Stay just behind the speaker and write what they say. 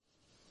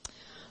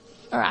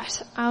All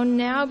right, I'll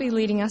now be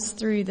leading us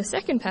through the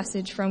second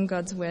passage from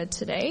God's Word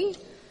today.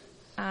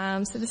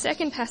 So the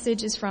second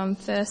passage is from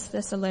 1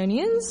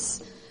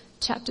 Thessalonians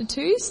chapter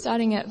 2,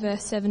 starting at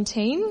verse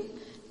 17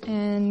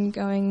 and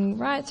going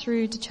right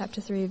through to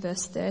chapter 3,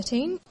 verse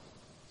 13.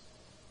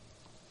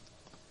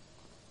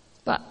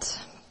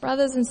 But,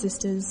 brothers and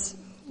sisters,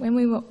 when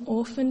we were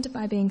orphaned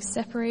by being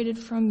separated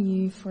from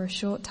you for a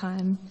short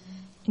time,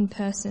 in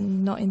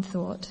person, not in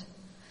thought,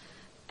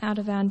 out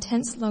of our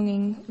intense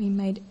longing, we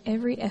made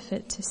every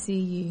effort to see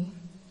you.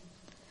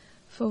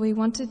 For we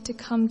wanted to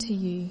come to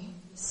you.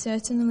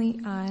 Certainly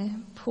I,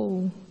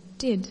 Paul,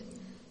 did,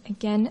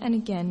 again and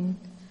again,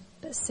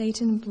 but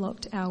Satan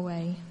blocked our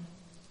way.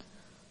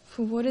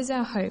 For what is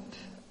our hope,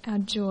 our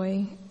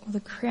joy, or the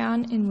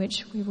crown in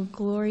which we will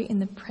glory in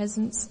the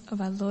presence of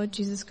our Lord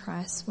Jesus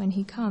Christ when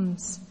he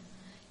comes?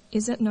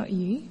 Is it not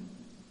you?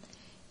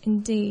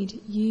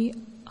 Indeed, you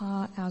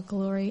are our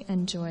glory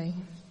and joy.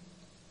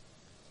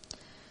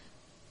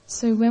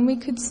 So when we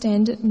could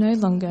stand it no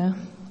longer,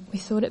 we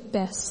thought it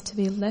best to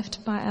be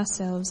left by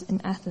ourselves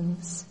in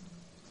Athens.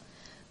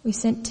 We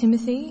sent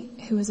Timothy,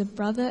 who was a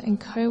brother and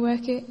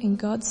co-worker in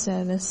God's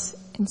service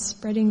in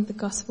spreading the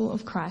gospel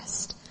of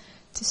Christ,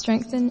 to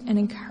strengthen and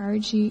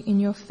encourage you in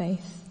your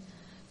faith,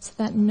 so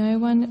that no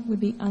one would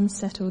be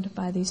unsettled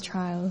by these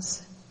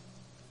trials.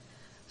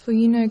 For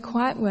you know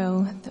quite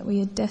well that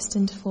we are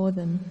destined for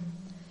them.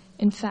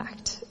 In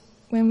fact,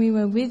 when we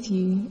were with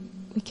you,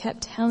 we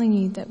kept telling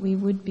you that we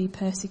would be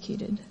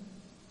persecuted.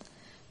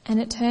 And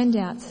it turned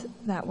out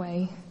that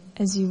way,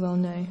 as you well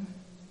know.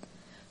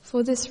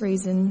 For this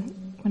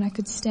reason, when I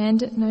could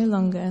stand it no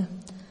longer,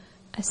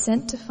 I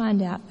sent to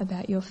find out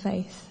about your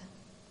faith.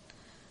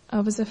 I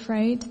was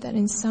afraid that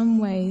in some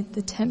way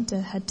the tempter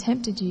had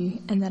tempted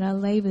you and that our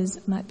labours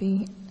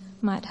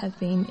might have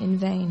been in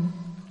vain.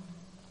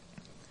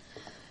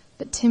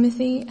 But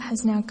Timothy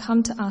has now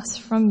come to us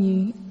from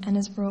you and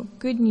has brought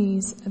good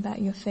news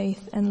about your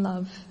faith and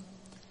love.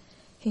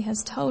 He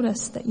has told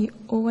us that you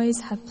always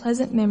have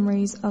pleasant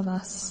memories of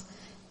us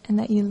and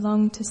that you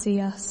long to see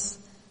us,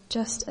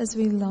 just as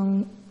we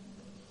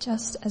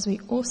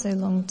also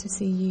long to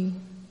see you.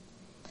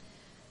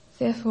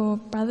 Therefore,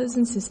 brothers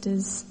and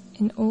sisters,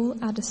 in all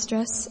our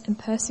distress and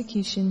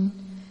persecution,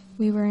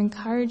 we were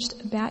encouraged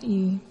about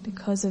you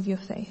because of your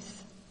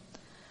faith.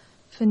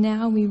 For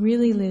now we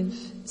really live,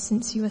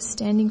 since you are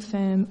standing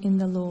firm in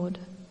the Lord.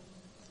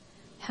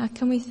 How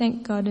can we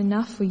thank God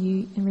enough for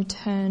you in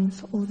return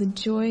for all the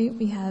joy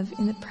we have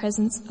in the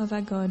presence of our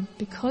God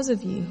because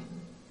of you?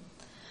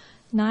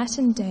 Night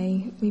and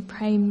day we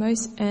pray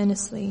most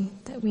earnestly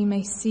that we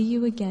may see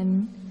you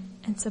again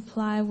and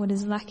supply what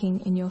is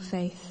lacking in your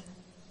faith.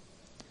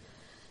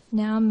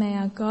 Now may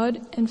our God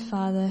and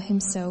Father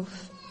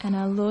himself and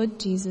our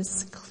Lord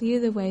Jesus clear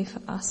the way for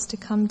us to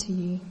come to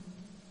you.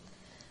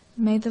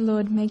 May the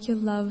Lord make your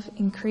love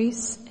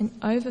increase and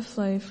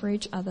overflow for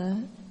each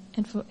other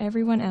and for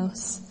everyone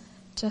else,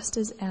 just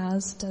as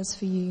ours does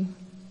for you.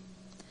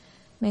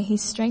 May he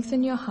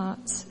strengthen your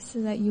hearts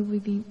so that you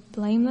will be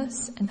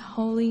blameless and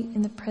holy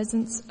in the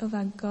presence of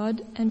our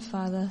God and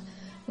Father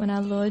when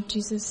our Lord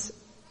Jesus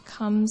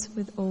comes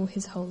with all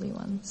his holy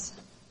ones.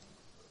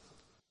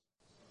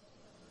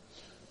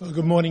 Well,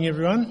 good morning,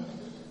 everyone.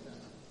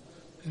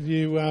 Have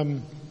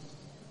you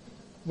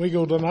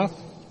wiggled enough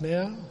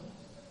now?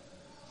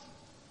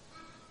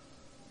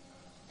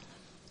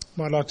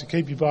 Might like to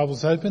keep your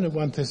Bibles open at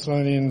 1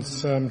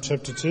 Thessalonians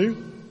chapter 2.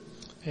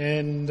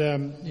 And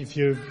if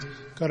you've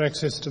got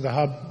access to the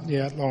hub,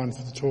 the outline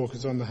for the talk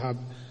is on the hub,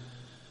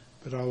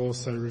 but I'll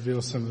also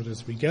reveal some of it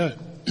as we go.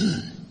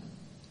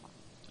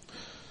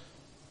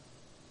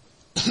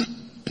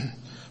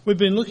 We've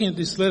been looking at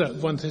this letter,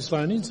 1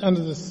 Thessalonians,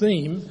 under the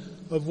theme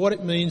of what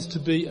it means to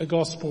be a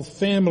gospel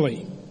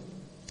family.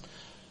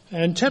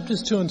 And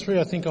chapters 2 and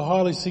 3 I think are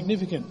highly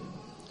significant.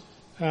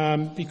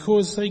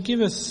 Because they give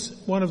us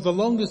one of the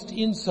longest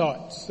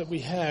insights that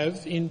we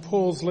have in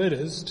Paul's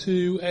letters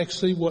to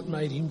actually what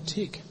made him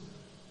tick,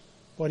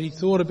 what he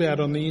thought about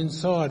on the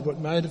inside, what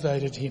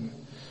motivated him,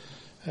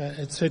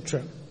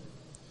 etc.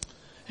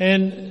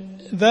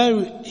 And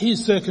though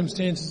his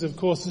circumstances, of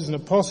course, as an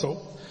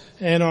apostle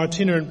and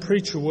itinerant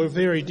preacher were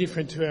very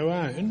different to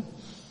our own,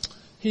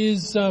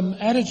 his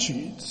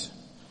attitudes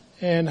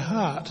and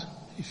heart,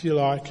 if you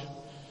like,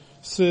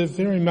 serve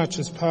very much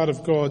as part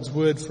of God's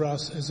word for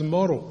us as a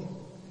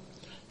model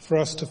for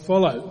us to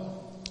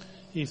follow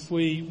if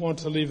we want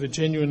to live a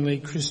genuinely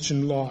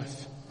Christian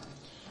life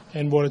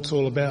and what it's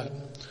all about.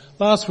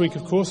 Last week,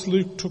 of course,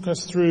 Luke took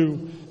us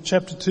through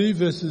chapter 2,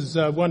 verses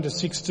 1 to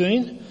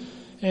 16,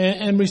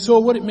 and we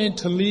saw what it meant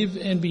to live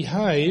and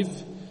behave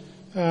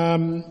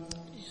in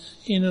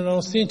an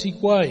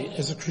authentic way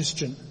as a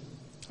Christian,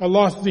 a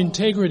life of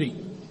integrity,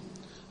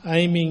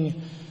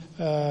 aiming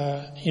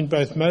in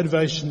both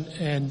motivation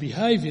and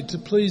behaviour to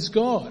please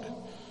God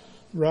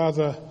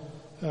rather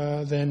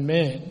than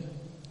man,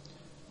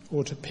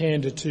 or to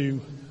pander to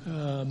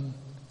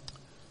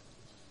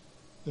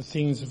the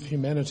things of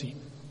humanity.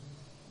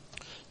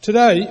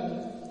 Today,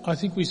 I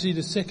think we see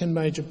the second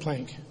major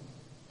plank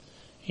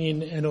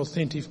in an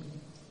authentic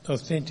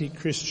authentic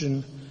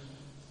Christian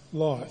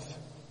life.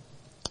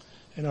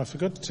 And I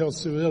forgot to tell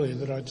Sue earlier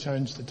that I'd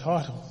changed the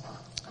title.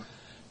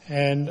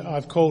 And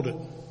I've called it,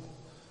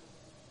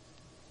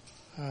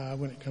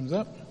 when it comes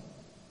up.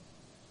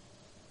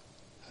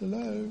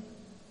 Hello?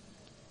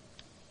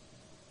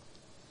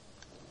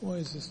 Why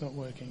is this not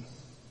working?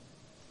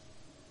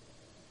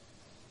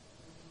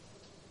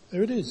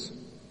 There it is.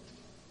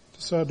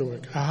 Decided to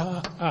work.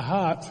 A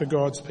heart for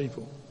God's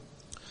people.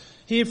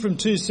 Here from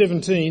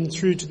 2:17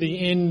 through to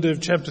the end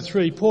of chapter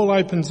 3, Paul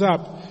opens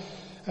up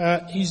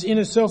his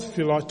inner self, if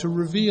you like, to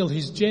reveal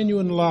his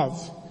genuine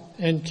love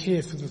and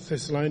care for the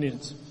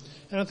Thessalonians.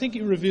 And I think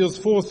he reveals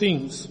 4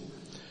 things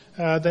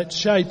that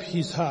shape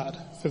his heart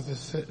for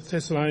the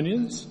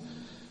Thessalonians.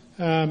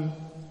 And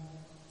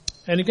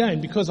again,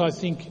 because I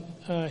think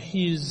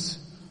his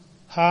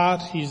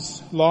heart,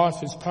 his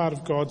life is part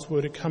of God's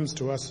word, it comes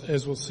to us,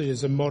 as we'll see,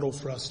 as a model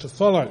for us to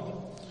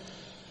follow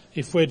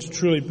if we're to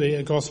truly be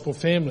a gospel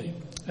family.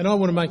 And I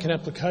want to make an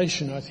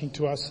application, I think,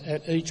 to us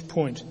at each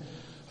point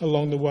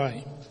along the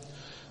way.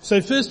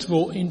 So first of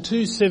all, in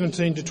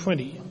 2:17 to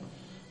 20,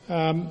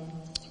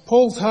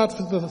 Paul's heart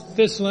for the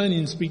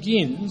Thessalonians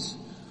begins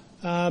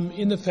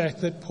in the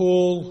fact that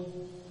Paul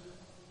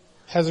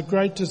has a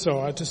great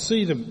desire to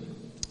see them.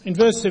 In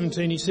verse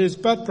 17 he says,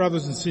 "But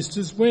brothers and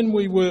sisters, when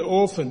we were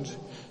orphaned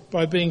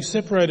by being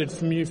separated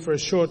from you for a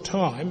short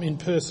time, in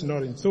person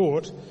not in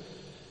thought,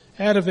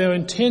 out of our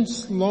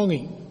intense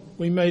longing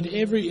we made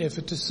every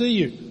effort to see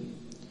you.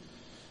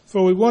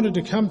 For we wanted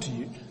to come to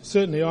you,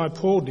 certainly I,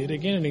 Paul, did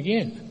again and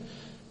again,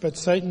 but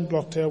Satan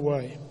blocked our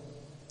way.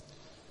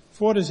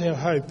 For what is our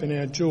hope and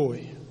our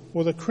joy,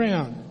 or the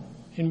crown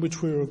in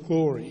which we will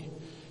glory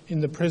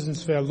in the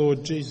presence of our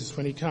Lord Jesus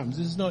when he comes?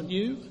 Is it not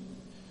you?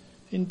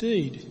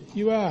 Indeed,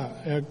 you are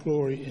our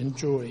glory and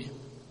joy."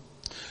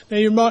 Now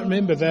you might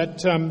remember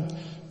that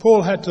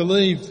Paul had to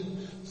leave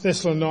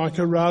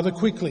Thessalonica rather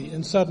quickly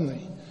and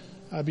suddenly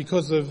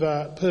because of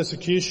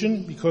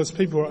persecution, because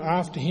people were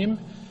after him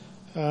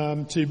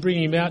to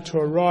bring him out to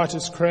a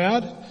riotous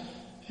crowd.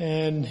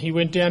 And he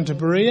went down to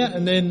Berea,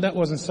 and then that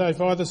wasn't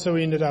safe either, so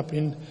he ended up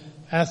in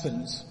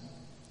Athens.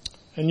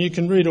 And you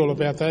can read all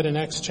about that in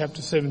Acts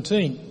chapter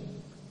 17.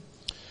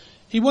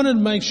 He wanted to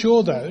make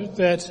sure, though,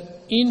 that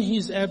in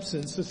his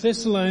absence, the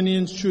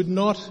Thessalonians should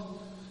not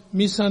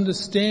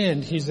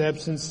misunderstand his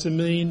absence to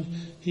mean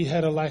he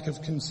had a lack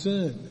of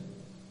concern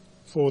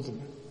for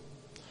them.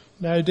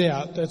 No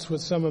doubt that's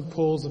what some of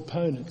Paul's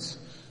opponents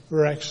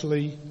were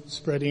actually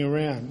spreading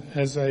around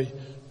as a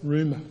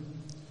rumour.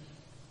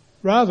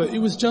 Rather, it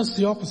was just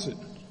the opposite.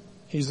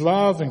 His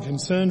love and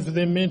concern for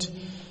them meant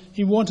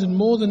he wanted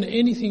more than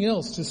anything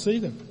else to see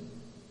them.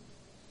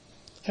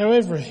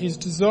 However, his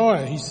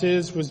desire, he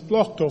says, was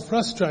blocked or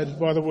frustrated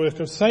by the work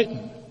of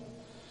Satan.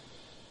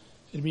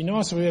 It'd be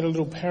nice if we had a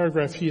little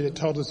paragraph here that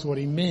told us what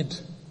he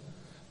meant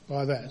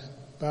by that.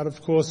 But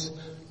of course,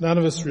 none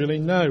of us really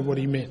know what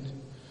he meant.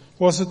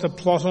 Was it the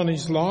plot on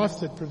his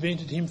life that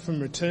prevented him from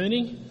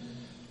returning?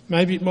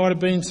 Maybe it might have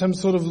been some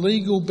sort of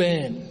legal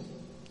ban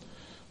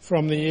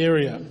from the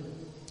area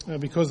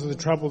because of the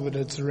trouble that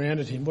had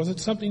surrounded him. Was it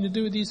something to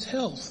do with his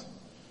health?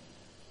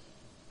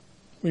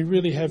 We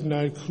really have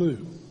no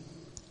clue.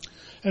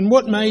 And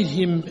what made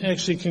him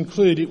actually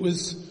conclude it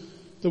was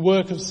the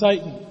work of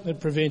Satan that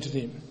prevented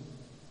him?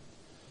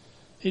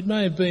 It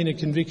may have been a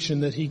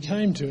conviction that he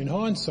came to in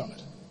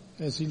hindsight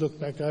as he looked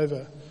back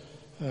over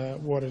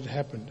what had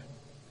happened.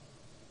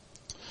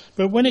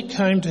 But when it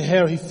came to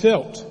how he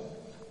felt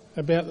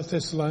about the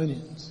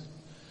Thessalonians,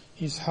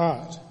 his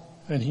heart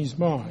and his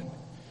mind,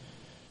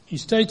 he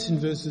states in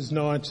verses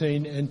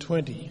 19 and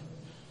 20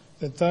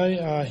 that they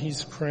are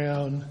his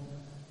crown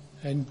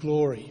and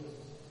glory.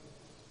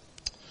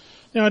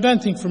 Now, I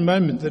don't think for a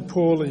moment that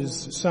Paul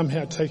is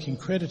somehow taking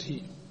credit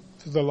here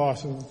for the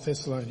life of the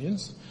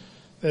Thessalonians.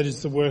 That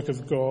is the work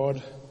of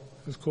God,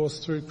 of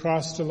course, through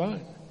Christ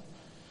alone.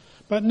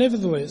 But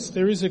nevertheless,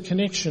 there is a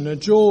connection, a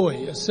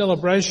joy, a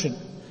celebration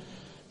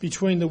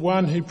between the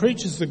one who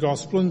preaches the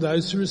gospel and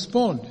those who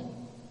respond.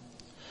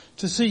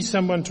 To see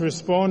someone to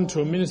respond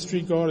to a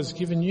ministry God has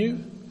given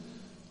you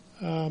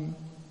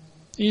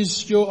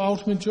is your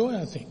ultimate joy,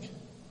 I think,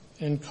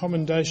 and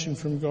commendation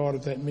from God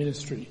of that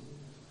ministry.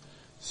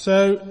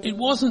 So it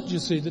wasn't, you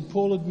see, that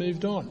Paul had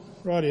moved on.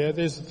 Rightio,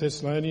 there's the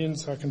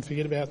Thessalonians, I can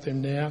forget about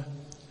them now.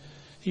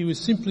 He was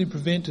simply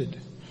prevented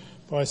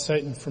by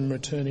Satan from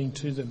returning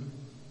to them.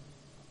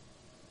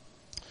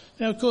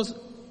 Now, of course,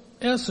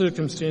 our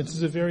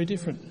circumstances are very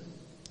different.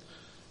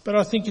 But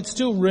I think it's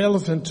still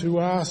relevant to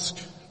ask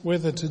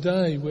whether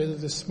today, whether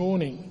this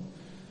morning,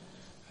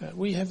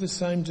 we have the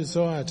same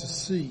desire to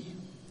see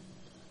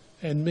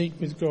and meet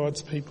with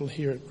God's people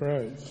here at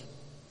Grove.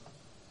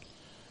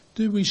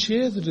 Do we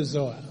share the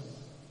desire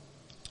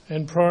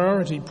and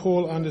priority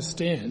Paul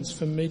understands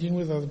for meeting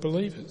with other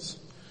believers,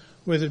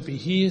 whether it be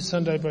here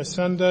Sunday by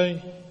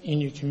Sunday, in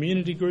your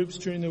community groups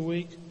during the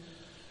week,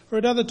 or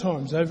at other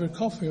times over a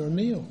coffee or a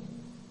meal?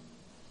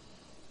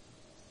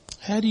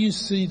 How do you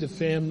see the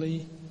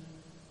family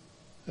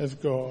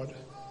of God,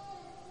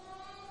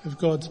 of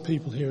God's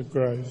people here at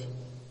Grove?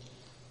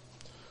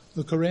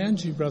 Look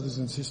around you, brothers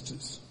and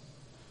sisters.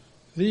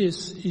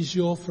 This is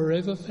your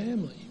forever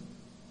family.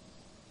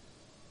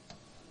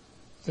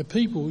 The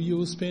people you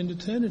will spend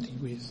eternity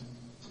with.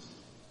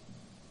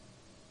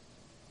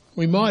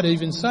 We might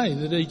even say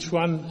that each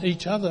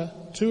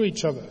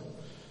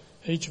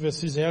of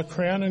us is our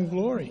crown and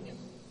glory.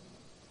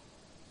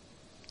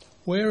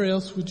 Where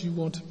else would you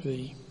want to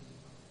be?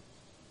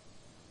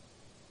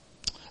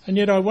 And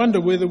yet I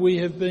wonder whether we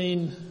have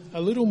been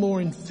a little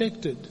more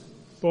infected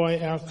by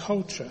our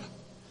culture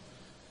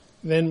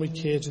than we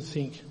care to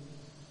think.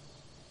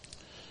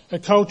 A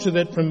culture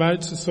that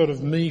promotes a sort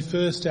of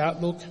me-first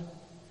outlook,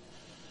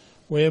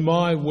 where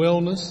my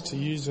wellness, to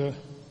use a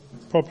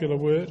popular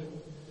word,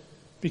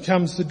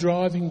 becomes the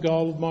driving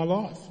goal of my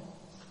life,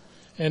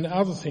 and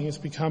other things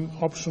become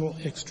optional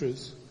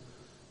extras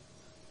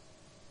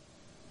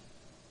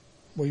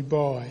we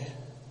buy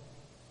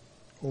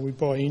or we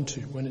buy into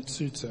when it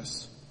suits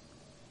us.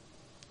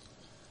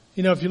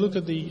 You know, if you look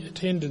at the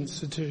attendance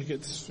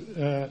statistics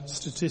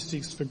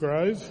for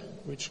Grove,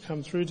 which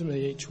come through to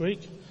me each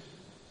week,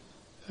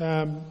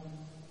 believe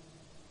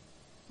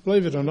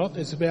it or not,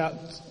 there's about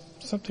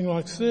something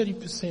like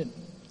 30%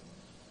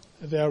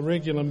 of our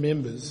regular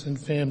members and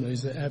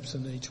families are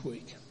absent each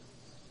week.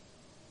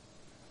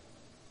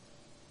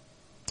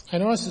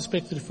 And I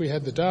suspect that if we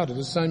had the data,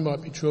 the same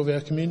might be true of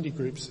our community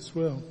groups as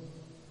well.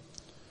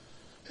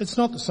 It's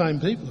not the same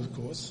people, of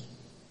course.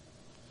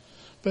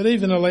 But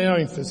even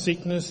allowing for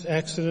sickness,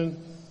 accident,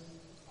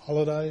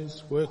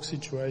 holidays, work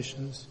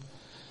situations,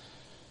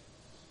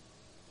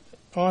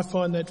 I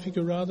find that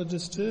figure rather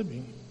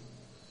disturbing.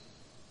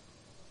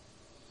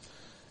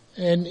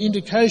 An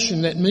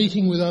indication that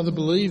meeting with other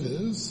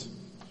believers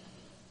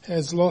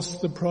has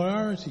lost the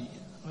priority,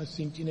 I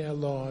think, in our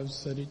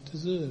lives that it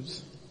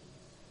deserves.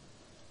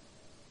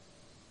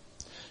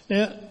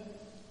 Now,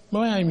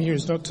 my aim here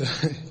is not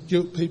to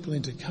guilt people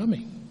into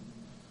coming,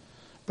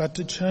 but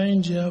to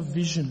change our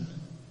vision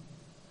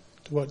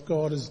to what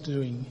God is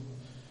doing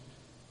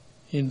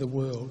in the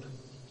world.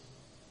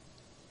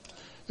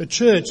 The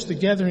church, the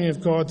gathering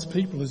of God's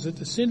people, is at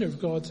the centre of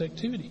God's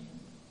activity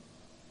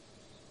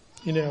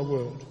in our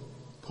world.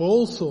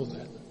 Paul saw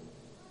that.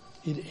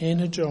 It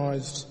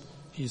energised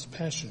his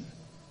passion.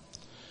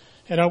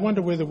 And I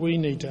wonder whether we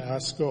need to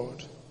ask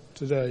God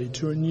today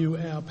to renew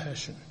our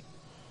passion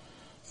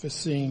for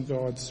seeing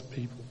God's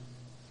people.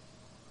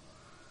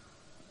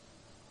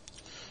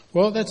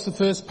 Well, that's the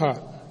first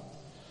part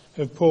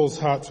of Paul's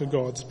heart for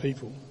God's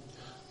people.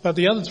 But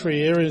the other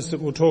three areas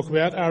that we'll talk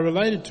about are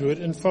related to it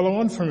and follow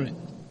on from it.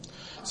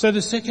 So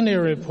the second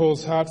area of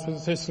Paul's heart for the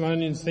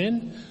Thessalonians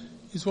then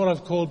is what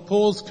I've called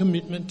Paul's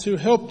commitment to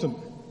help them.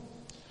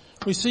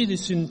 We see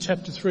this in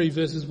chapter 3,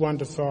 verses 1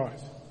 to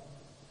 5.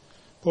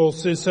 Paul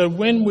says, "So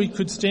when we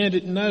could stand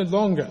it no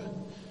longer,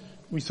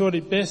 we thought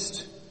it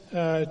best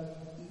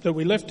that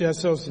we left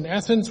ourselves in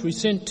Athens. We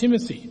sent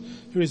Timothy,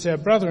 who is our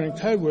brother and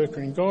co-worker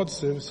in God's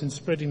service in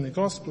spreading the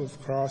gospel of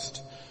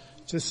Christ,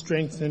 to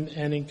strengthen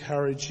and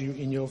encourage you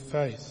in your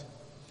faith,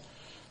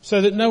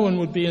 so that no one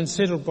would be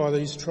unsettled by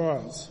these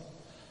trials.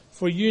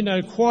 For you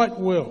know quite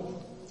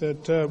well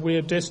that we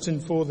are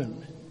destined for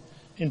them.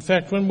 In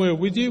fact, when we were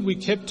with you, we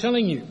kept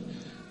telling you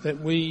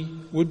that we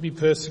would be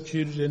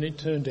persecuted, and it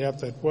turned out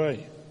that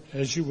way,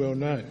 as you well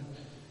know.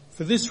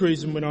 For this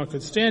reason, when I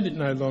could stand it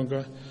no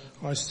longer,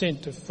 I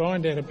sent to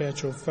find out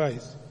about your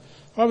faith.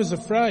 I was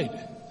afraid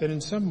that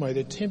in some way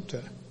the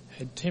tempter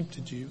had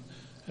tempted you,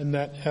 and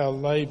that our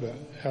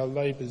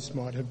labours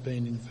might have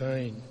been in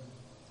vain."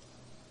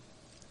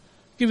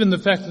 Given the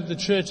fact that the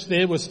church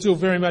there was still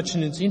very much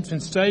in its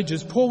infant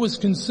stages, Paul was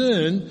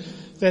concerned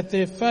that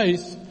their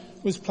faith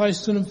was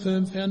placed on a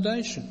firm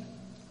foundation.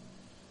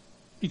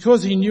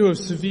 Because he knew of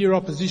severe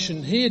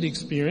opposition he had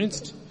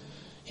experienced,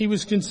 he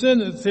was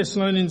concerned that the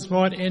Thessalonians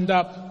might end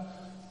up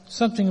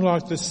something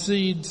like the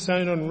seed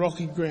sown on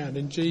rocky ground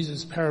in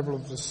Jesus' parable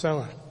of the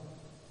sower,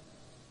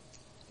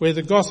 where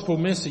the gospel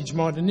message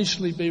might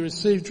initially be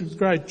received with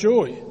great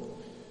joy,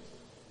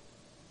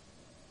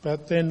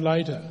 but then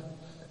later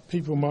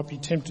people might be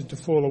tempted to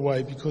fall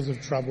away because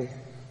of trouble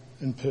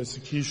and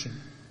persecution.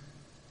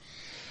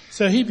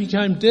 So he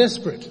became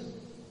desperate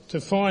to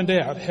find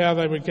out how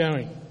they were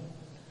going.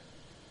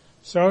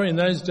 So in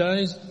those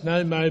days,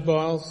 no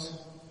mobiles,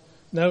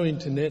 no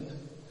internet,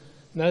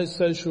 no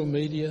social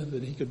media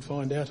that he could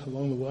find out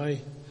along the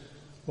way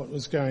what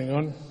was going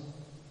on.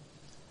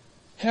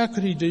 How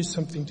could he do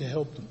something to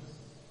help them,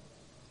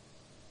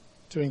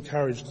 to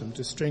encourage them,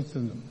 to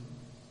strengthen them?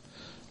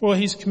 Well,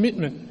 his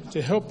commitment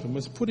to help them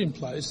was put in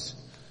place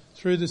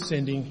through the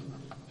sending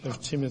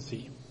of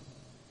Timothy.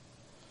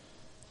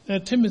 Now,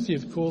 Timothy,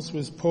 of course,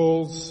 was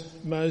Paul's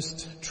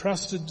most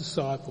trusted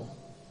disciple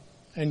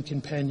and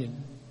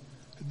companion.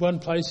 At one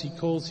place he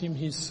calls him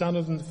his son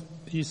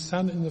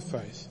in the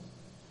faith.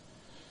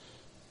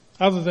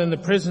 Other than the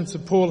presence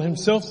of Paul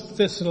himself, the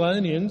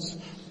Thessalonians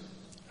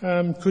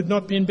could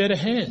not be in better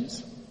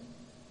hands.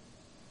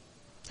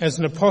 As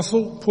an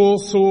apostle, Paul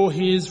saw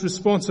his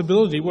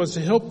responsibility was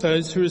to help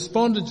those who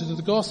responded to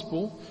the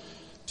gospel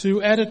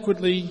to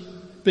adequately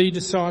be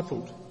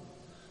discipled,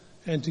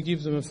 and to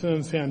give them a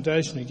firm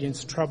foundation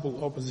against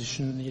trouble,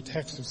 opposition and the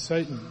attacks of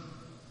Satan.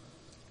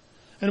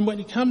 And when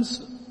it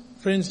comes,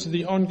 friends, to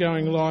the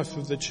ongoing life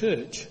of the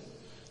church,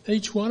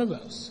 each one of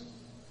us,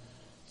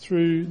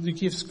 through the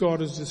gifts God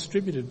has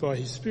distributed by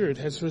His Spirit,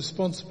 has a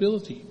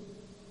responsibility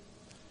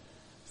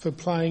for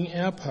playing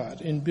our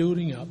part in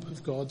building up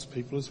of God's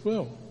people as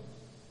well.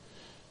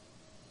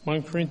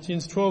 1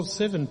 Corinthians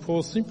 12:7,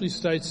 Paul simply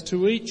states,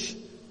 "To each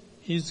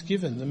is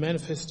given the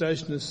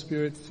manifestation of the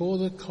Spirit for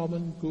the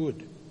common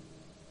good."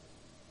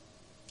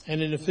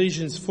 And in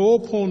Ephesians 4,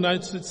 Paul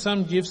notes that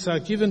some gifts are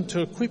given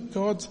to equip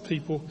God's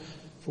people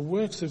for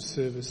works of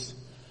service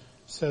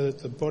so that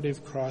the body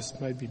of Christ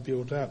may be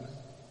built up.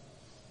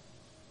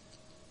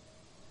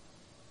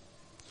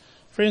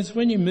 Friends,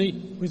 when you meet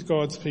with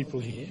God's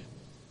people here,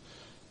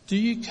 do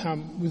you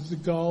come with the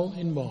goal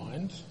in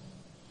mind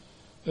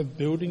of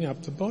building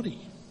up the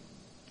body?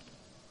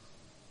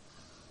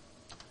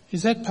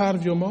 Is that part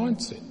of your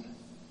mindset?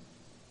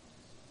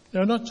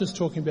 Now, I'm not just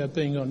talking about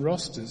being on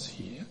rosters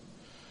here,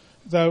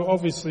 though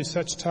obviously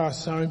such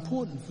tasks are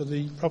important for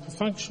the proper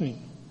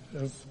functioning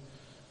of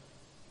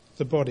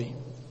the body.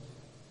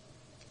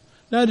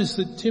 Notice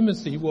that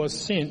Timothy was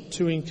sent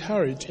to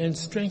encourage and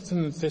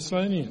strengthen the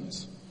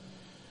Thessalonians.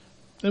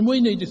 And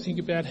we need to think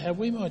about how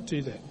we might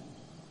do that.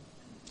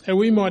 How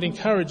we might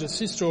encourage a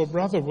sister or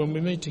brother when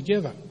we meet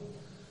together,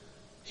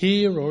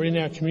 here or in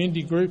our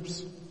community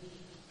groups,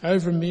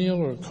 over a meal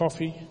or a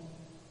coffee.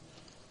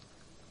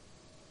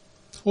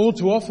 All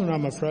too often,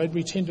 I'm afraid,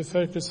 we tend to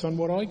focus on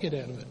what I get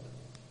out of it,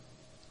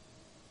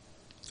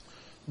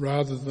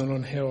 rather than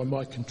on how I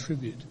might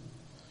contribute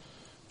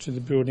to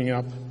the building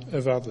up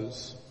of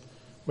others,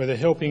 whether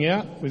helping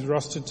out with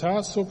rostered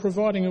tasks or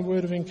providing a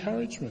word of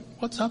encouragement.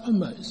 What's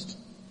uppermost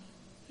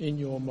in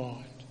your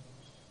mind?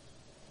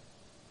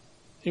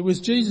 It was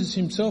Jesus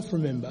himself,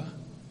 remember,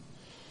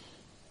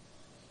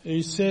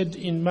 who said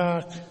in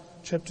Mark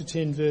chapter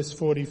 10 verse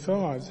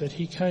 45 that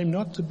he came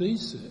not to be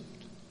served,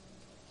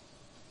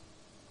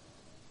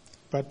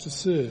 but to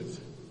serve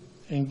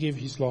and give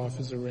his life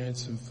as a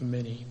ransom for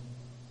many.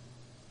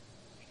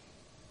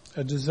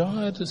 A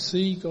desire to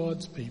see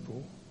God's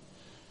people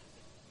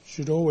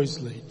should always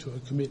lead to a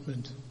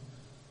commitment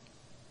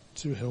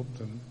to help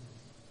them.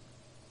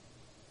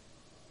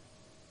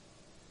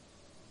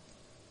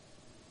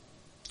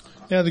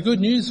 Now, the good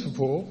news for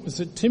Paul was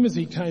that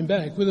Timothy came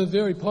back with a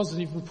very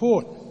positive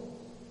report.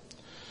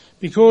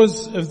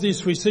 Because of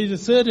this, we see the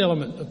third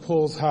element of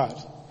Paul's heart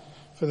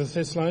for the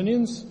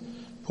Thessalonians,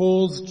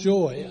 Paul's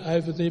joy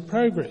over their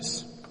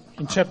progress.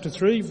 In chapter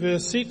 3,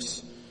 verse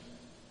 6,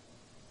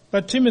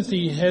 "But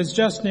Timothy has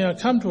just now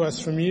come to us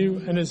from you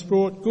and has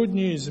brought good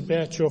news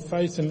about your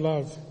faith and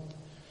love.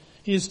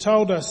 He has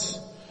told us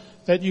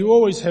that you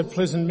always have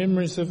pleasant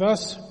memories of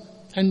us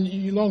and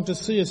you long to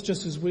see us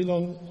just as we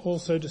long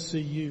also to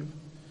see you.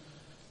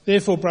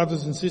 Therefore,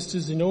 brothers and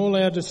sisters, in all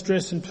our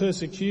distress and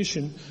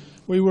persecution,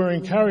 we were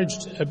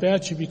encouraged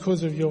about you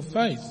because of your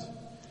faith.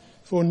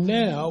 For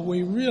now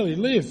we really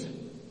live,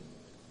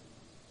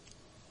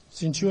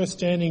 since you are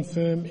standing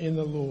firm in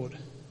the Lord.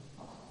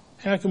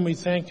 How can we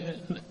thank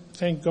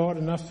God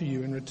enough for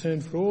you in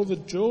return for all the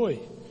joy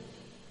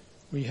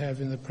we have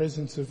in the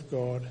presence of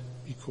God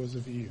because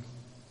of you?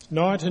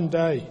 Night and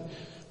day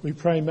we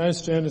pray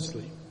most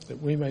earnestly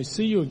that we may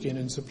see you again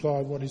and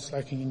supply what is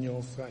lacking in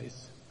your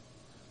faith."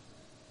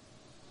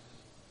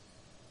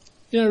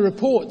 You know,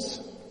 reports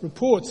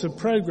of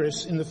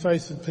progress in the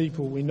faith of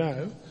people we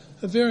know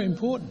are very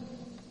important.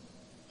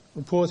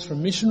 Reports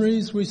from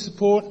missionaries we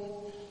support,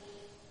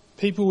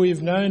 people we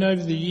have known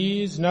over the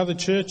years in other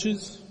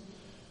churches,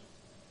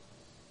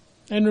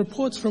 and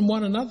reports from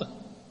one another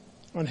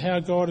on how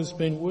God has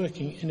been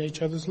working in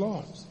each other's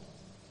lives.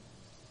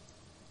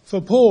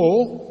 For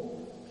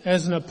Paul,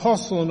 as an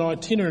apostle and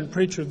itinerant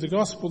preacher of the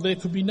gospel, there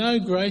could be no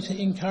greater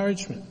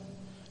encouragement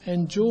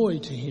and joy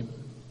to him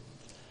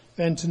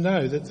than to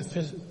know that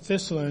the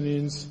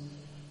Thessalonians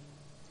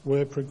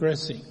were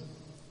progressing.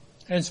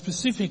 And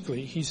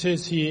specifically, he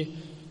says here,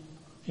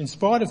 in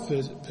spite of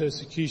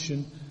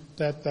persecution,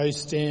 that they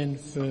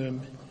stand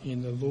firm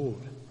in the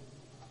Lord.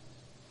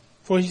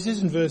 For he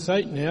says in verse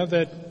 8 now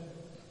that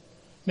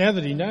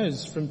he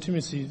knows from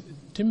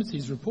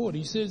Timothy's report,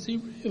 he says he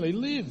really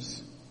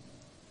lives.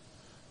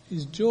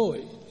 His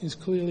joy is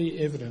clearly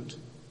evident.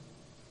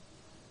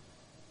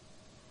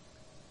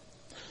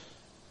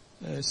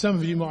 Some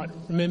of you might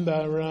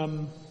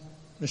remember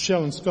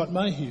Michelle and Scott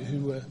Mayhew,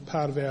 who were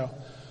part of our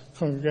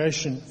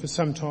congregation for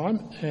some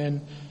time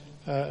and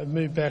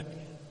moved back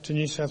to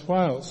New South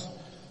Wales.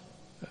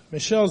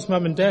 Michelle's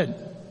mum and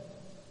dad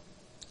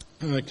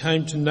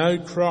came to know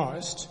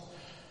Christ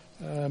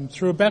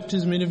through a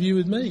baptism interview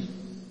with me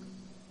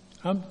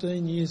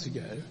 18 years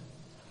ago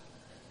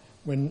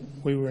when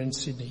we were in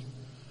Sydney.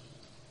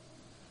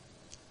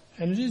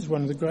 And it is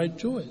one of the great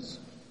joys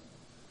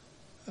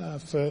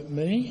for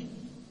me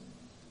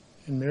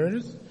and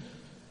Meredith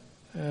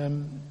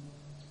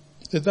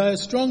that they are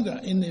stronger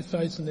in their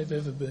faith than they've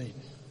ever been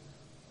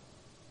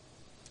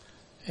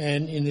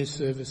and in their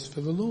service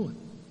for the Lord.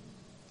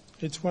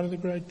 It's one of the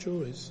great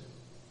joys.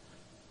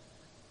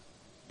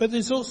 But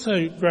there's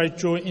also great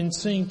joy in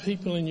seeing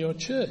people in your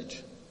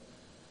church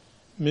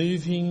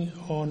moving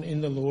on in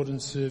the Lord and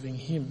serving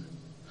him.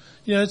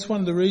 You know, it's one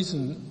of the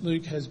reasons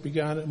Luke has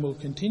begun and will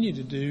continue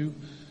to do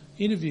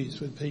interviews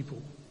with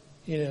people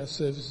in our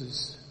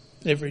services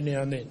every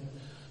now and then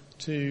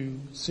to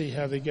see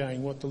how they're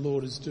going, what the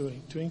Lord is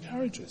doing, to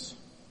encourage us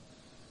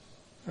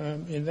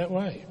in that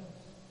way.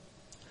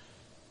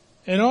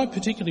 And I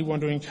particularly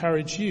want to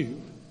encourage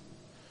you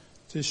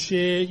to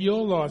share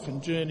your life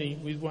and journey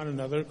with one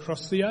another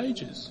across the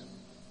ages.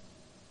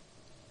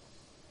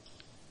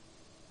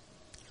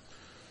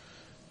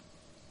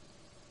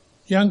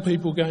 Young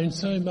people gain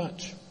so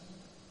much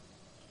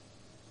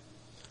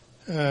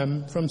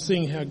from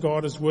seeing how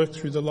God has worked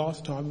through the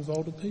lifetime of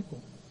older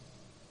people.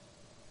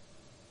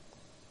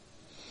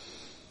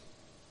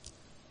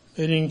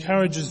 It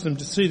encourages them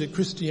to see that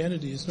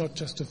Christianity is not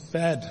just a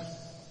fad.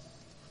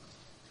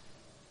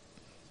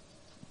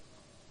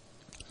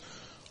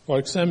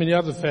 Like so many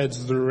other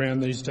fads that are around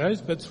these days,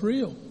 but it's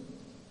real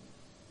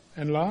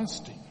and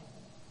lasting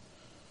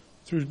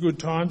through good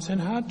times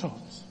and hard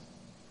times.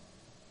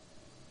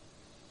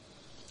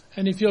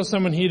 And if you're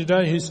someone here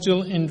today who's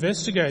still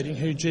investigating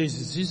who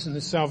Jesus is and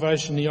the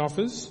salvation he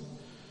offers,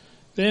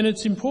 then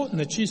it's important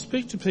that you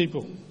speak to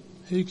people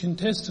who can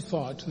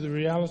testify to the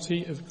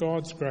reality of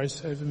God's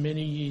grace over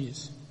many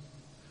years.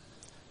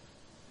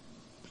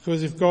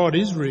 Because if God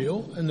is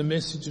real and the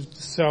message of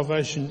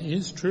salvation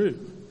is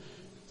true,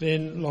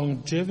 then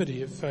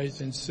longevity of faith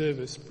and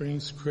service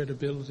brings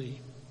credibility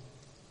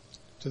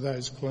to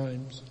those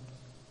claims.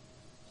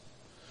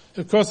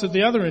 Of course, at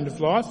the other end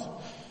of life,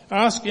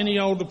 ask any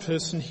older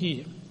person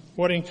here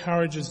what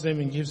encourages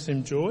them and gives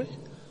them joy.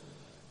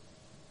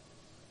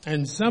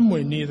 And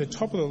somewhere near the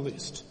top of the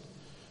list,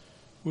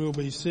 we'll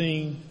be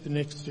seeing the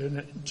next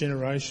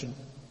generation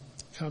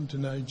come to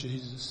know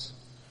Jesus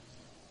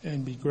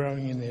and be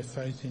growing in their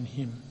faith in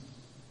him.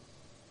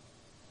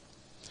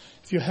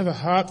 If you have a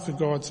heart for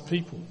God's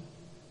people,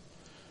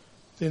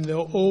 then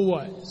there'll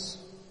always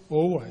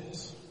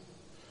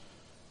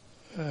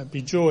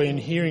be joy in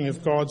hearing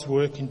of God's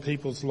work in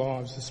people's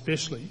lives,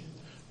 especially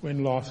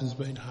when life has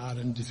been hard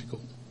and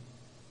difficult.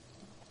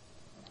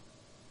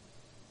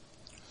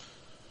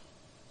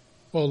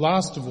 Well,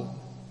 last of all,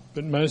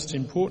 but most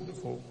important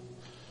of all,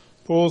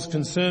 Paul's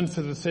concern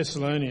for the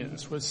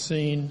Thessalonians was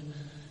seen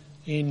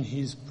in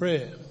his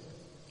prayer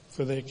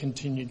for their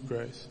continued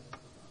growth.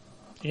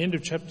 The end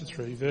of chapter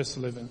 3, verse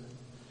 11.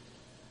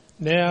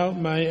 Now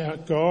may our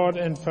God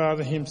and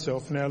Father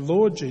himself and our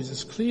Lord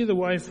Jesus clear the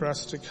way for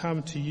us to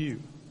come to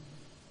you.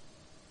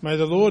 May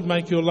the Lord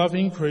make your love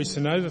increase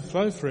and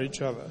overflow for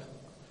each other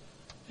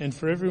and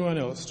for everyone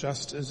else,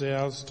 just as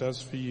ours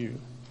does for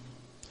you.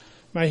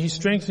 May he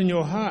strengthen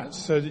your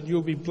hearts so that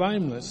you'll be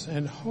blameless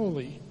and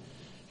holy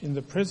in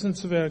the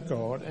presence of our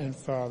God and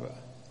Father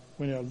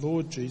when our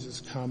Lord Jesus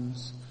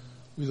comes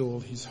with all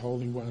his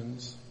holy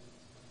ones.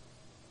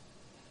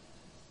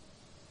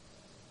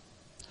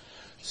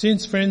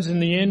 Since, friends, in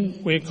the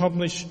end we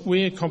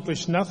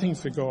accomplish nothing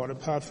for God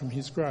apart from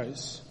his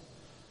grace,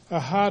 a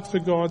heart for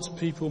God's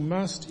people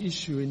must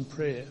issue in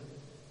prayer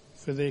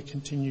for their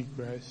continued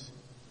growth.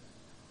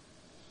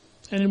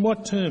 And in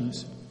what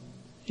terms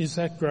is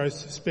that growth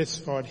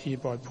specified here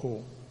by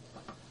Paul?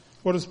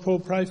 What does Paul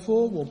pray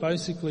for? Well,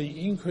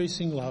 basically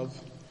increasing love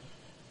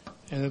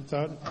and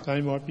that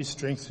they might be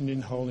strengthened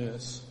in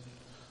holiness.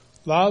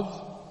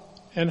 Love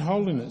and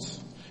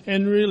holiness.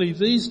 And really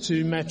these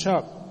two match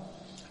up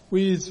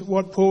with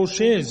what Paul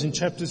shares in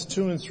chapters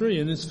 2 and 3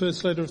 in this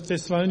first letter of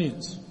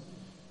Thessalonians.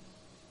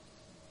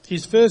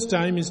 His first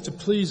aim is to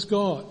please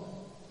God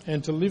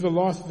and to live a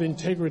life of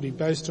integrity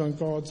based on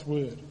God's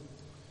word.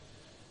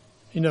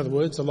 In other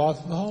words, a life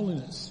of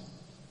holiness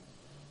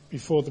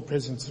before the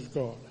presence of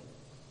God.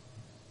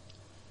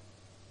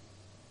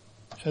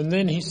 And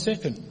then his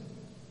second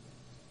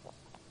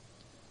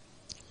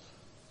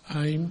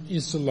aim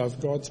is to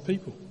love God's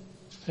people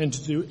and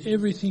to do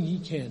everything he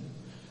can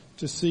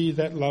to see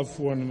that love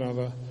for one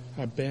another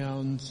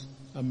abounds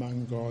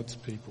among God's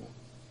people.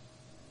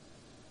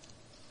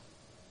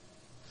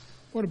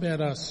 What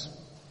about us?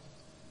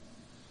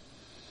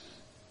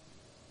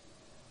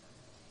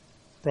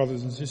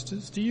 Brothers and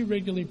sisters, do you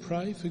regularly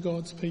pray for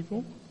God's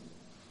people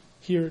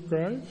here at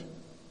Grove?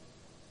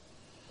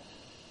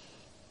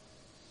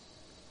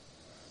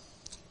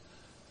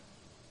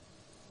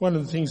 One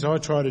of the things I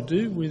try to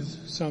do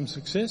with some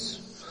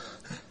success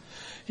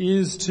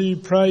is to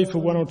pray for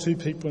one or two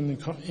people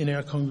in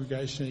our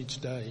congregation each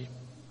day.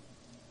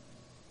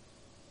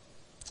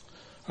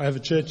 I have a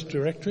church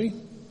directory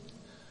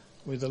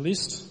with a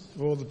list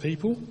of all the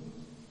people.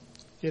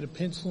 Get a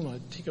pencil and I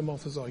tick them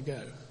off as I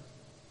go.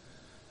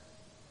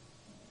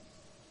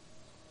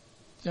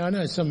 Now I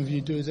know some of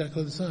you do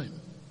exactly the same.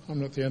 I'm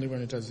not the only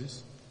one who does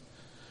this.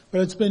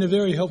 But it's been a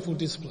very helpful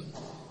discipline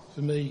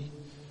for me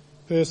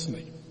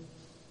personally.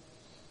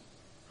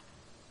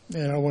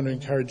 And I want to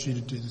encourage you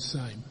to do the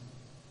same.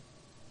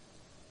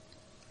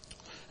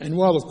 And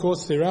while of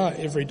course there are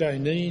everyday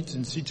needs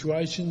and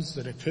situations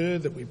that occur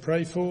that we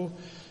pray for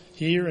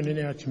here and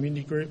in our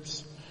community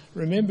groups,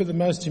 remember the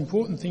most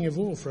important thing of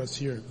all for us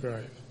here at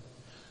Grove,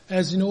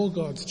 as in all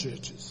God's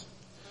churches,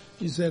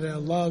 is that our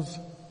love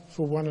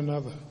for one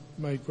another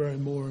may grow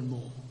more and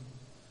more,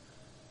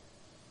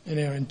 and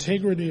our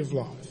integrity of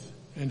life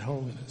and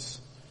holiness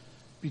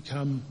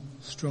become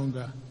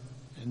stronger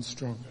and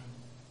stronger.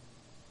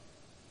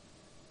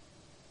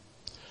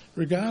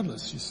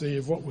 Regardless, you see,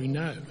 of what we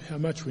know, how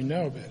much we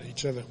know about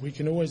each other, we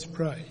can always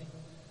pray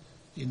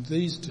in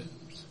these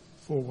terms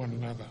for one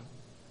another.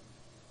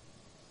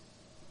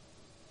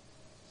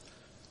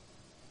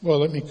 Well,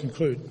 let me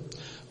conclude.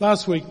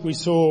 Last week we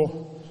saw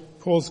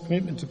Paul's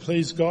commitment to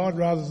please God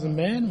rather than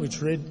man,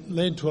 which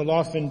led to a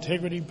life of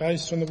integrity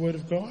based on the Word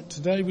of God.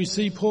 Today we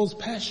see Paul's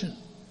passion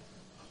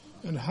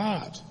and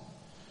heart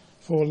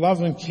for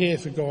love and care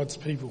for God's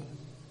people.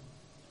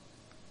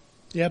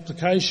 The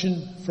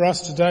application for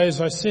us today,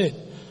 as I said,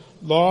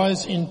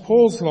 lies in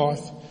Paul's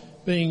life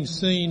being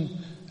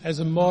seen as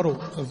a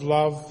model of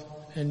love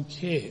and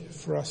care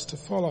for us to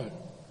follow.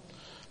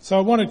 So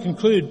I want to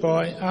conclude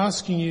by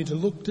asking you to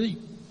look deep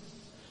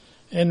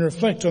and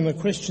reflect on the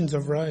questions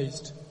I've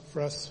raised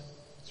for us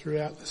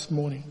throughout this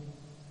morning.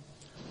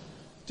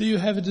 Do you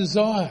have a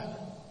desire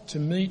to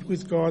meet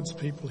with God's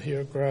people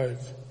here at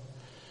Grove?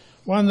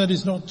 One that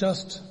is not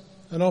just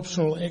an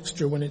optional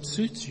extra when it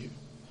suits you,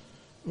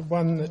 but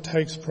one that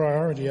takes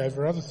priority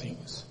over other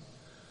things,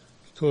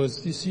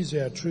 because this is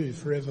our true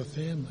forever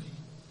family,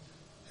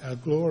 our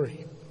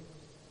glory.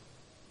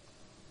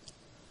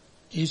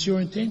 Is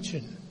your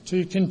intention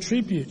to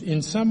contribute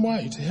in some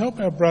way to help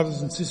our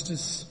brothers and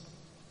sisters,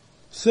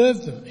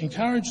 serve them,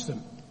 encourage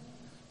them,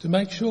 to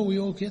make sure we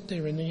all get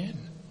there in the end?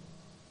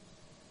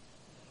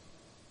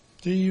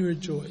 Do you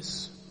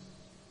rejoice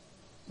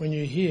when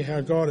you hear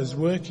how God is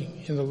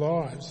working in the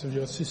lives of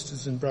your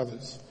sisters and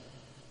brothers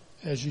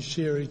as you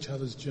share each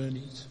other's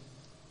journeys?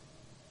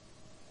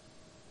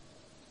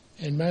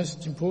 And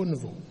most important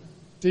of all,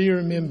 do you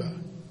remember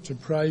to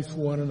pray for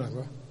one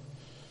another,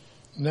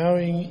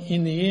 knowing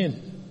in the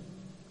end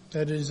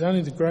that it is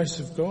only the grace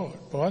of God,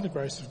 by the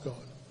grace of God,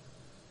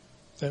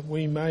 that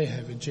we may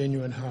have a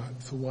genuine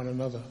heart for one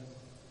another,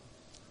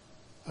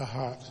 a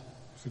heart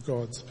for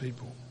God's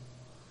people.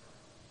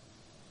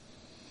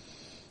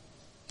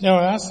 Now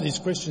I ask these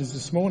questions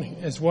this morning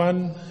as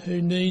one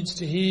who needs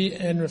to hear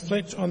and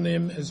reflect on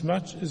them as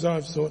much as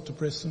I've sought to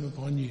press them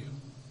upon you.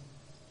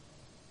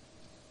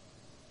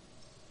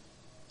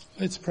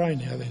 Let's pray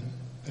now then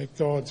that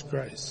God's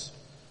grace,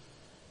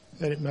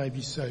 that it may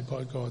be so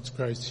by God's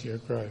grace here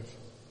at Grove.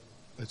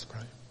 Let's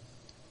pray.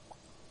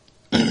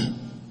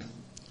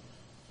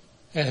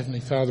 Our Heavenly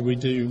Father, we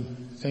do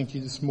thank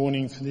you this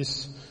morning for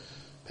this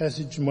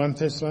passage in 1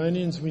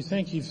 Thessalonians. We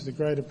thank you for the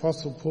great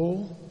Apostle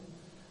Paul.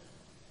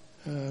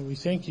 We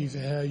thank you for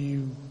how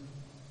you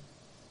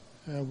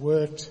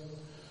worked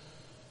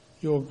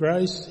your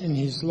grace in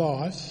his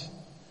life,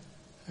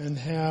 and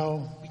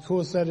how,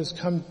 because that has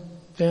come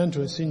down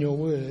to us in your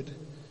word,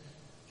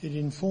 it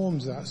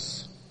informs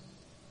us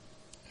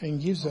and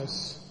gives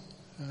us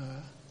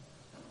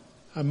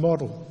a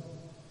model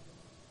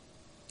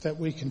that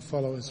we can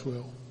follow as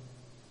well.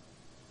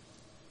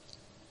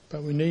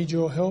 But we need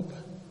your help.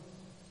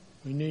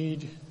 We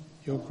need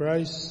your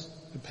grace,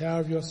 the power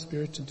of your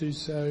Spirit to do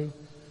so.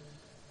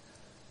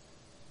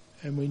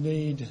 And we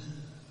need,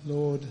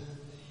 Lord,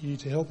 you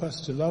to help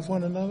us to love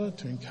one another,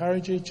 to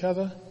encourage each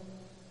other,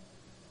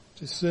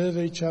 to serve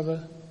each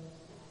other.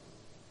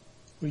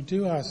 We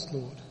do ask,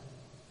 Lord,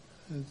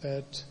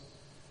 that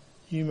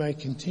you may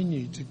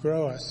continue to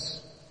grow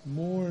us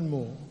more and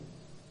more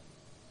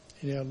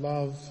in our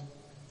love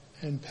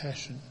and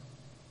passion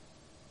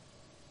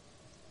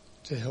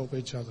to help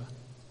each other,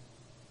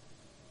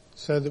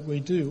 so that we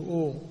do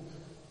all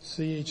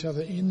see each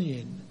other in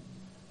the end,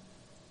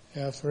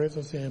 our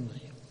forever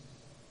family,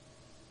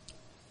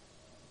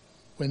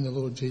 when the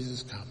Lord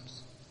Jesus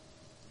comes.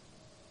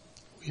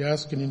 We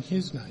ask it in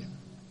his name.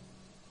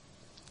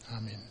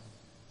 Amen.